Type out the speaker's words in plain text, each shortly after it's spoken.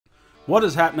What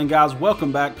is happening, guys?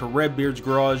 Welcome back to Redbeard's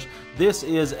Garage. This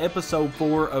is episode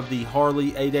 4 of the Harley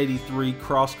 883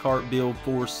 cross kart build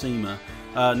for SEMA.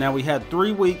 Now we had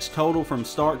 3 weeks total from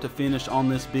start to finish on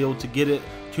this build to get it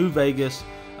to Vegas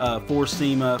for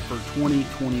SEMA for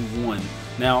 2021.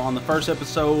 Now on the first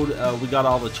episode we got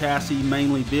all the chassis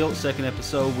mainly built. Second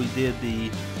episode we did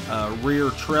the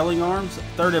rear trailing arms.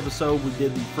 Third episode we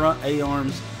did the front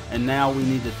A-arms. And now we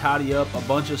need to tidy up a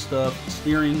bunch of stuff,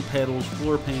 steering, pedals,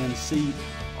 floor pan, seat,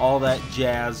 all that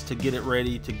jazz to get it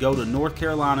ready to go to North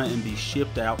Carolina and be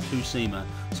shipped out to SEMA.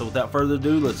 So without further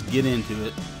ado, let's get into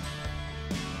it.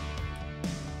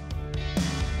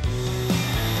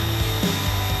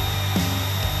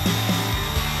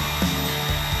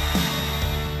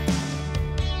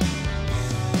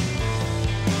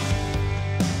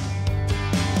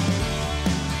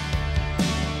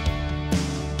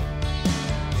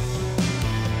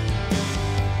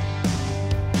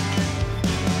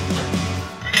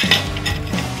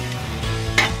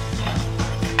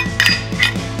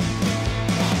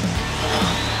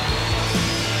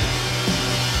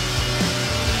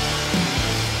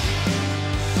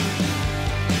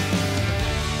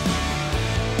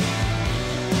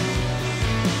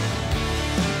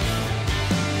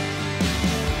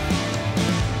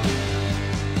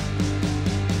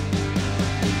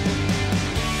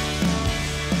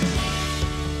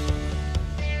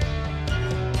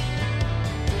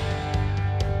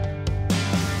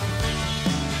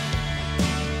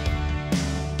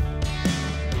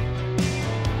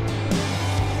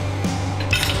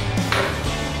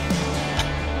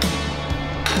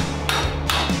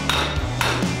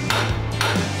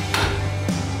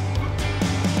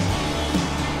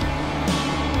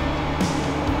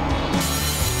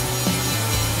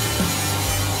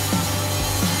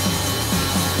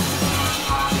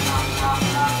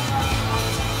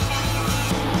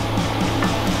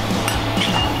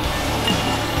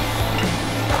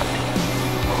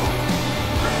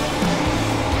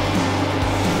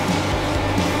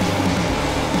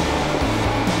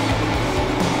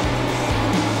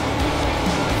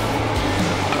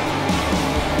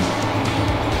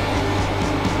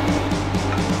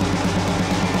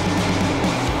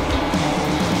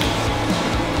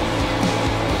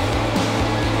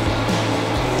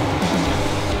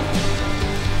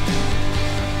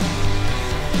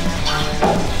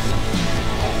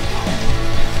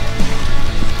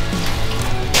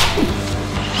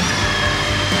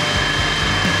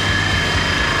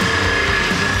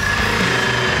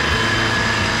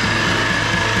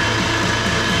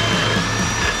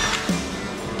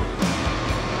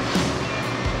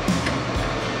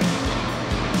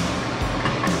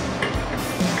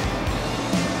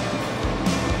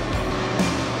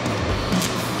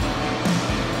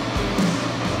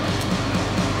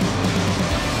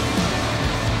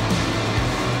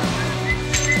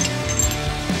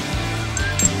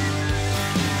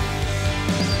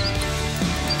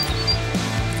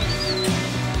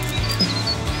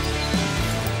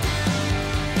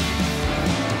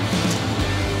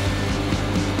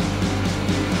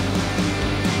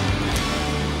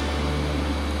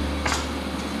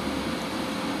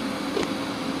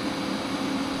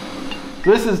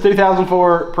 This is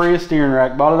 2004 Prius steering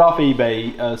rack. Bought it off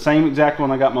eBay. Same exact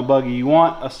one I got my buggy. You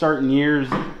want a certain years,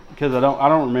 because I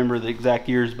don't remember the exact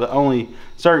years, but only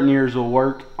certain years will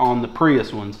work on the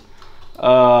Prius ones.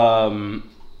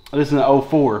 This is an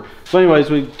 '04. So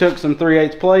anyways, we took some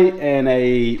 3/8 plate and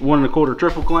a 1 1/4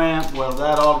 triple clamp, welded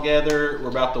that all together. We're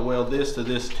about to weld this to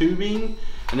this tubing,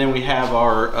 and then we have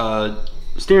our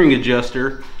steering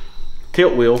adjuster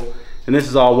tilt wheel. And this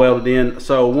is all welded in.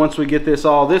 So once we get this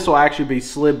all, this will actually be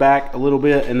slid back a little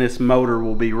bit and this motor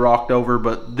will be rocked over,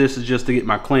 but this is just to get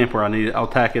my clamp where I need it. I'll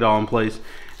tack it all in place.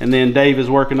 And then Dave is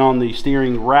working on the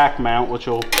steering rack mount, which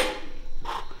will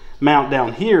mount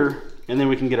down here, and then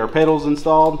we can get our pedals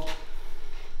installed.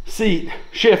 Seat,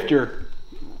 shifter,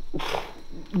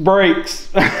 brakes.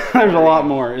 There's a lot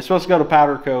more. It's supposed to go to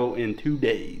powder coat in 2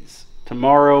 days.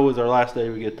 Tomorrow is our last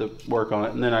day we get to work on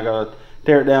it, and then I gotta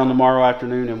tear it down tomorrow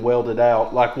afternoon and weld it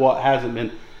out. Like what hasn't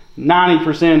been,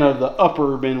 90% of the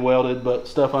upper been welded, but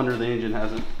stuff under the engine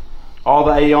hasn't. All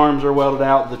the A-arms are welded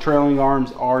out, the trailing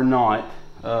arms are not.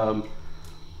 So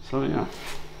yeah.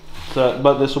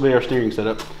 But this will be our steering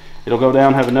setup. It'll go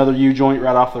down, have another U-joint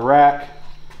right off the rack,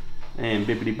 and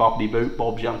bippity boppity boop,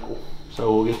 Bob's uncle.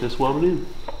 So we'll get this welded in.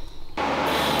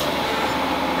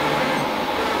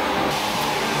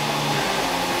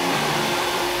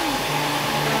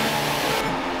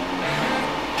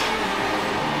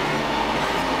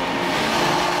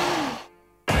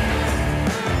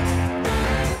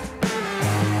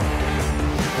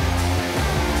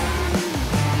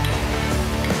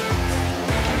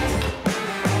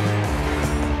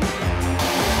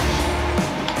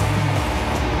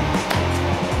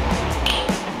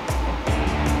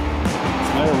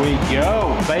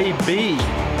 baby.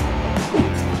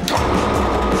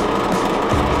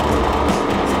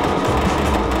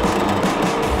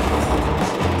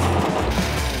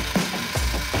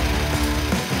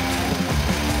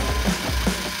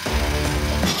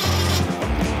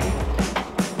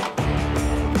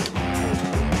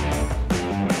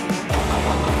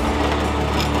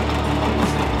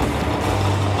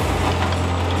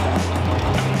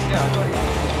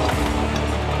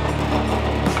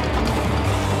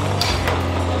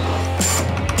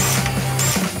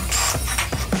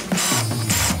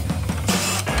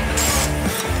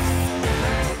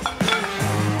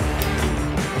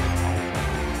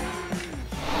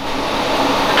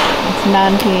 It's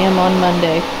 9 p.m. on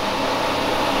Monday.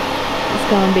 It's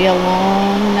going to be a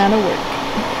long night of work.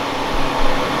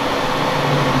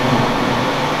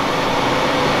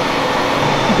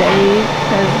 Dave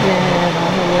has been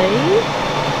on the way.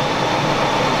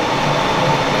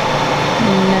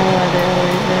 No other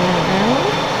reason, I don't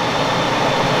know.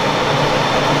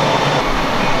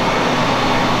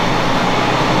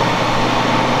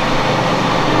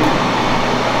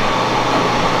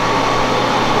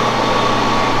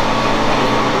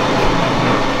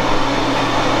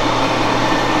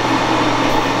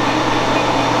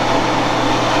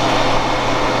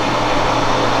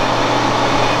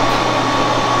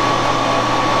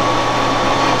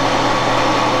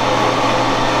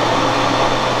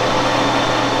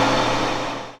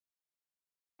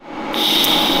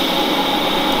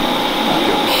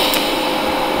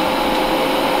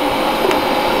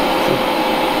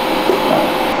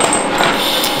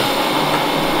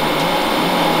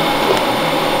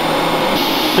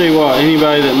 Tell you what,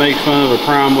 anybody that makes fun of a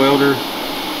prime welder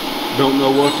don't know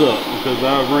what's up, because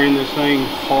I've ran this thing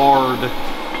hard,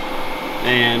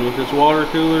 and with this water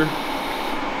cooler,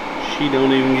 she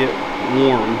don't even get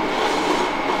warm.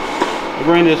 I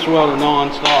ran this welder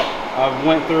non-stop. I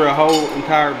went through a whole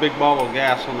entire big bottle of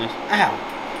gas on this. Ow!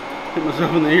 Hit myself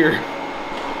in the ear.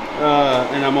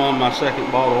 And I'm on my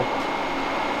second bottle.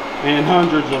 And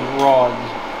hundreds of rods.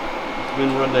 It's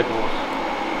been ridiculous.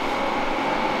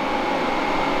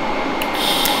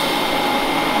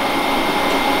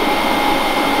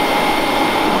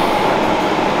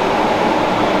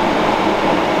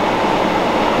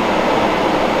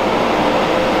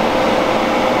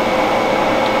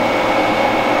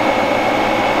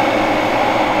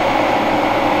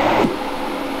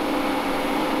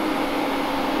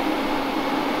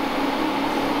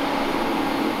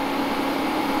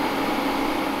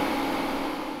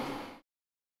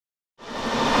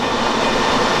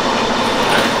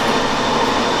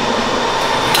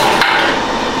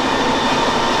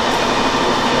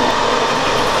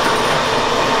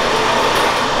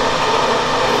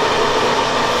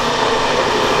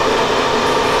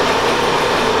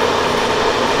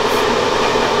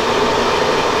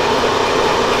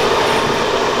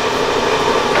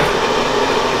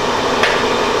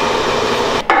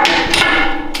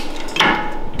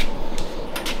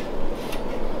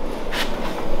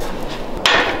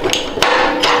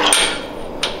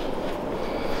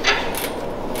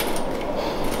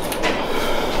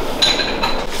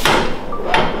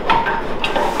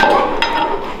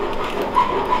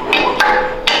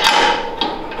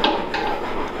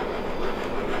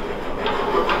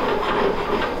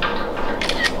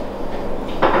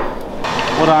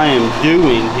 What I am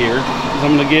doing here is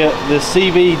I'm going to get this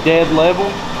CV dead level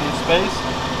in space.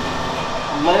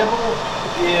 Level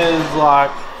is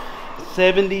like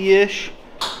 70-ish.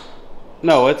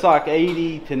 No, it's like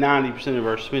 80 to 90% of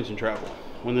our suspension travel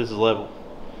when this is level.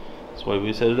 That's the way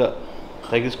we set it up.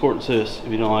 Take this court and sue us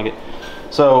if you don't like it.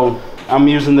 So I'm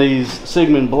using these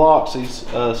Sigmund blocks, these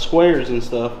squares and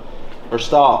stuff, or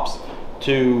stops,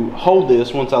 to hold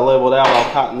this. Once I level it out,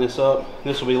 I'll tighten this up.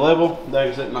 This will be level. Then I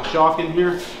can set my shock in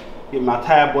here, get my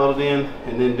tab welded in,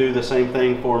 and then do the same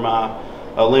thing for my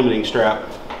limiting strap.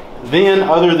 Then,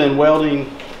 other than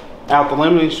welding out the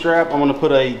limiting strap, I'm going to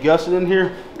put a gusset in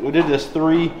here. We did this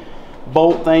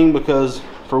 3-bolt thing because,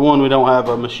 for one, we don't have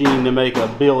a machine to make a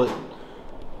billet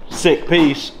sick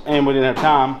piece, and we didn't have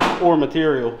time or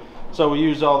material. So we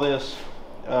used all this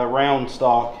round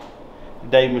stock.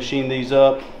 Dave machined these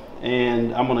up,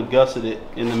 and I'm going to gusset it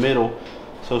in the middle,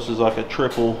 so this is like a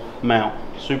triple mount.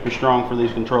 Super strong for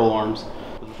these control arms.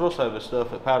 We're supposed to have this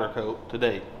stuff at powder coat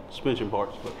today, suspension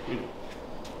parts, but you know.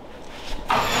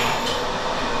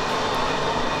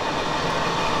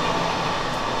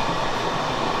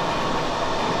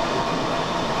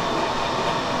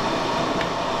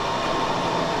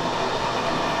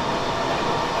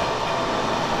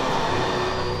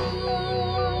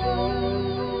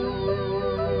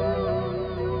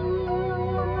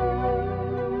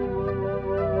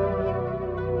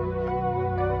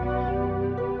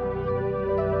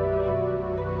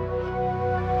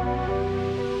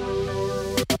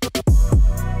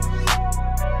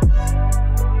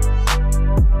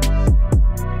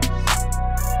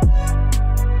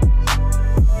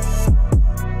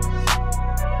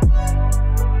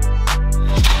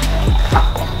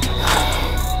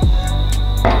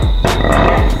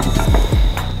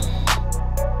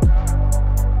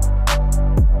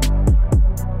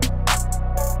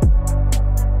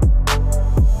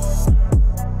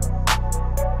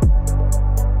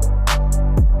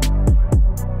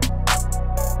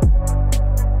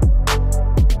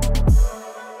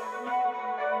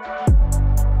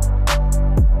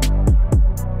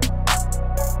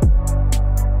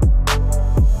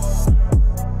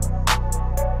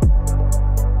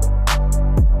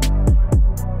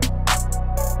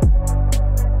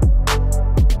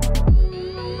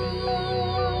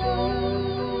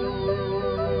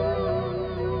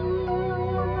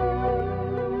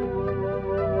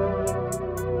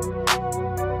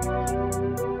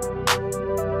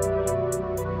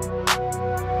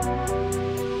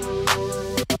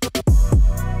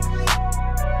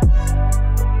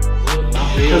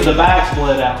 gas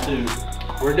bled out too.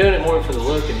 We're doing it more for the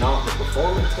look and not the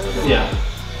performance of it. Yeah.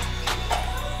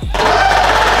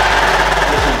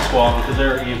 This one's squad because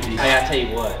they're empty. Hey, I tell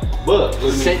you what. But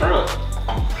look in front.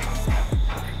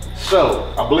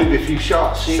 So I believe if you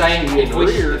shot 60 in the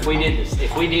rear, if we did this,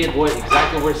 if we did what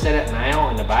exactly we're set up now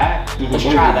in the back, let's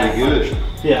try that good.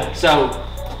 first. Yeah. So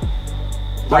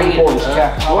bring it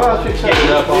up. Well, if it's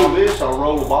do this, I'll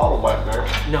roll the bottle back there.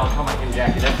 No, I'm talking about him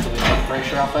jacking up so we take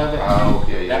pressure off of it. Oh,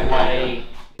 yeah, yeah. That way.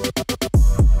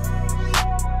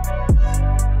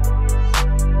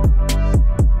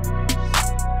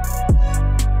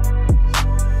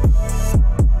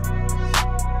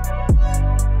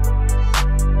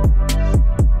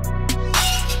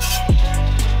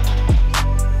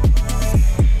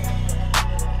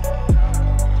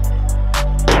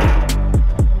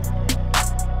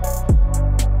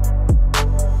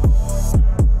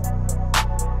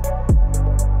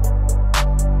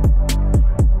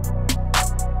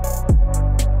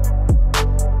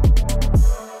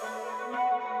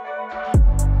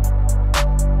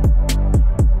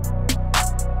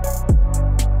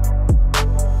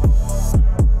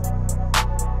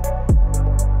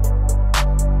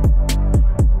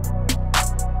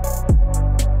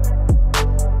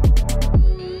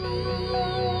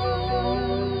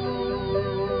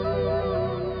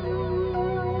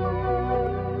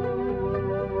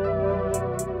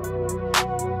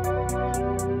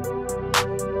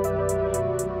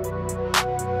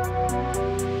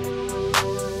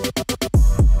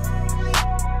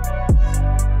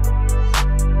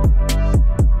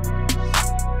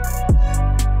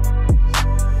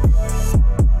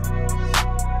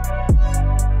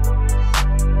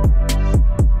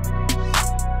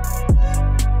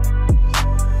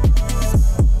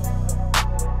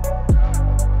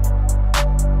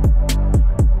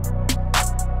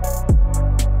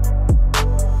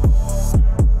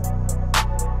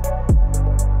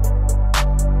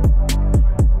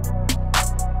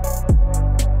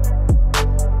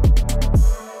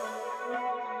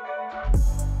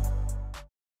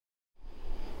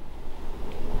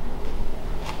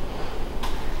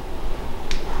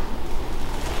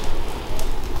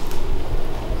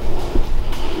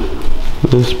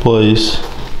 This place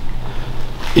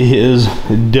is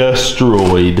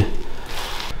destroyed.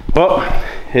 Well,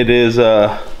 it is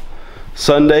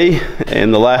Sunday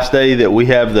and the last day that we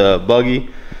have the buggy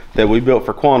that we built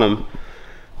for Quantum.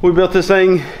 We built this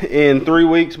thing in 3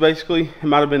 weeks basically. It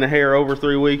might have been a hair over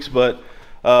 3 weeks, but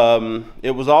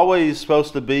it was always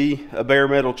supposed to be a bare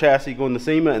metal chassis going to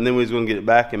SEMA, and then we was going to get it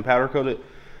back and powder coat it.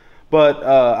 But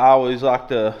I always like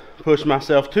to push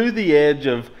myself to the edge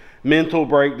of mental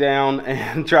breakdown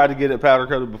and try to get it powder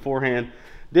coated beforehand.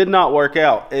 Did not work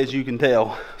out, as you can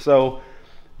tell. So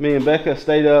me and Becca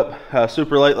stayed up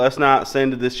super late last night,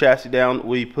 sanded this chassis down.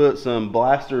 We put some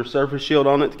blaster surface shield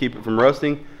on it to keep it from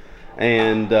rusting,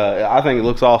 and I think it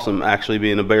looks awesome actually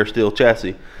being a bare steel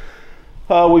chassis.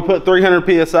 We put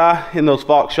 300 psi in those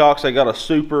Fox shocks. They got a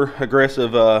super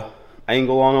aggressive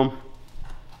angle on them,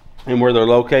 and where they're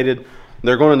located,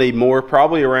 they're going to need more,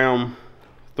 probably around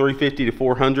 350 to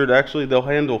 400. Actually, they'll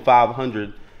handle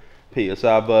 500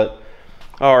 psi, but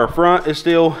our front is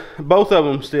still, both of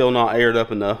them still not aired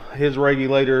up enough. His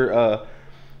regulator,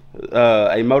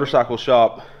 a motorcycle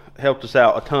shop helped us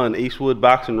out a ton. Eastwood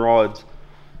Bikes and Rods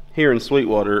here in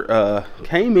Sweetwater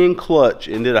came in clutch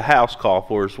and did a house call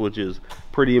for us, which is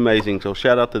pretty amazing. So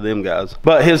shout out to them guys.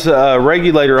 But his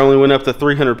regulator only went up to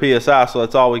 300 psi, so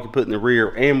that's all we could put in the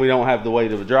rear, and we don't have the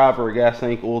weight of a driver, a gas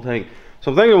tank, oil tank. So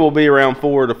I'm thinking we'll be around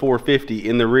 4 to 450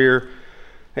 in the rear,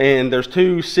 and there's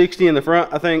 260 in the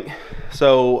front, I think.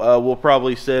 So we'll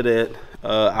probably set it,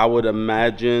 I would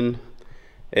imagine,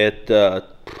 at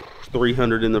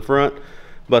 300 in the front.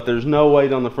 But there's no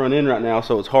weight on the front end right now,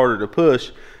 so it's harder to push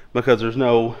because there's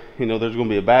no, there's going to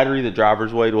be a battery. The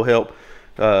driver's weight will help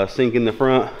sink in the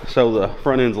front, so the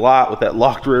front end's light with that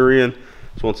locked rear end.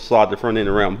 So once to slide the front end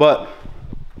around, but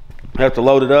I have to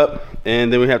load it up,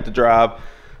 and then we have to drive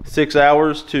 6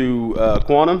 hours to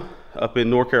Quantum up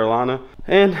in North Carolina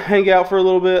and hang out for a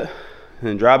little bit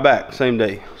and drive back same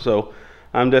day. So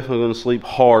I'm definitely going to sleep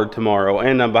hard tomorrow,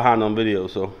 and I'm behind on video,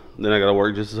 so then I got to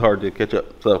work just as hard to catch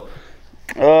up. So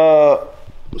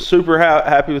super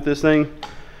happy with this thing.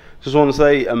 Just want to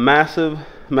say a massive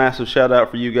shout out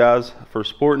for you guys for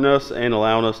supporting us and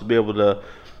allowing us to be able to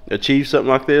achieve something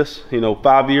like this.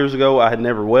 5 years ago I had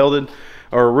never welded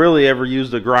or really ever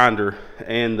used a grinder,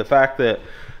 and the fact that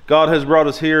God has brought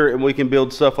us here and we can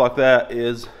build stuff like that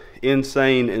is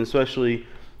insane, and especially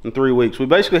in 3 weeks. We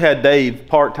basically had Dave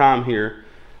part-time here.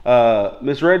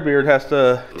 Miss Redbeard has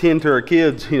to tend to her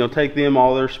kids, take them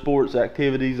all their sports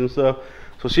activities and stuff.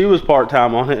 So she was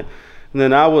part-time on it, and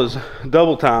then I was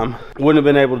double time. Wouldn't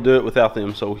have been able to do it without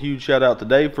them. So huge shout out to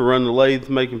Dave for running the lathe,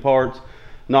 making parts,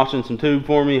 notching some tube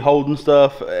for me, holding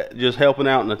stuff, just helping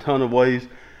out in a ton of ways.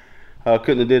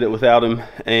 Couldn't have did it without him.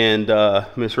 And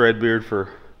Miss Redbeard for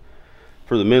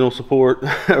the mental support,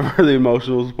 for the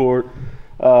emotional support.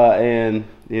 And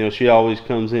you know, she always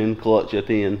comes in clutch at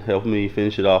the end, helping me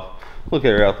finish it off. Look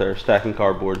at her out there stacking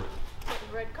cardboard.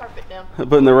 Red carpet down.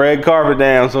 Putting the red carpet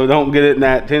down so we don't get it in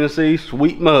that Tennessee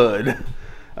sweet mud.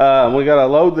 We gotta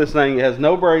load this thing. It has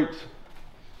no brakes.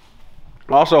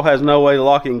 Also has no way to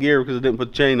lock in gear because it didn't put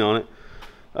the chain on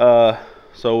it.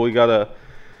 So we gotta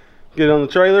get it on the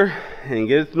trailer and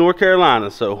get it to North Carolina.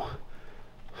 So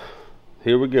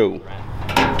here we go.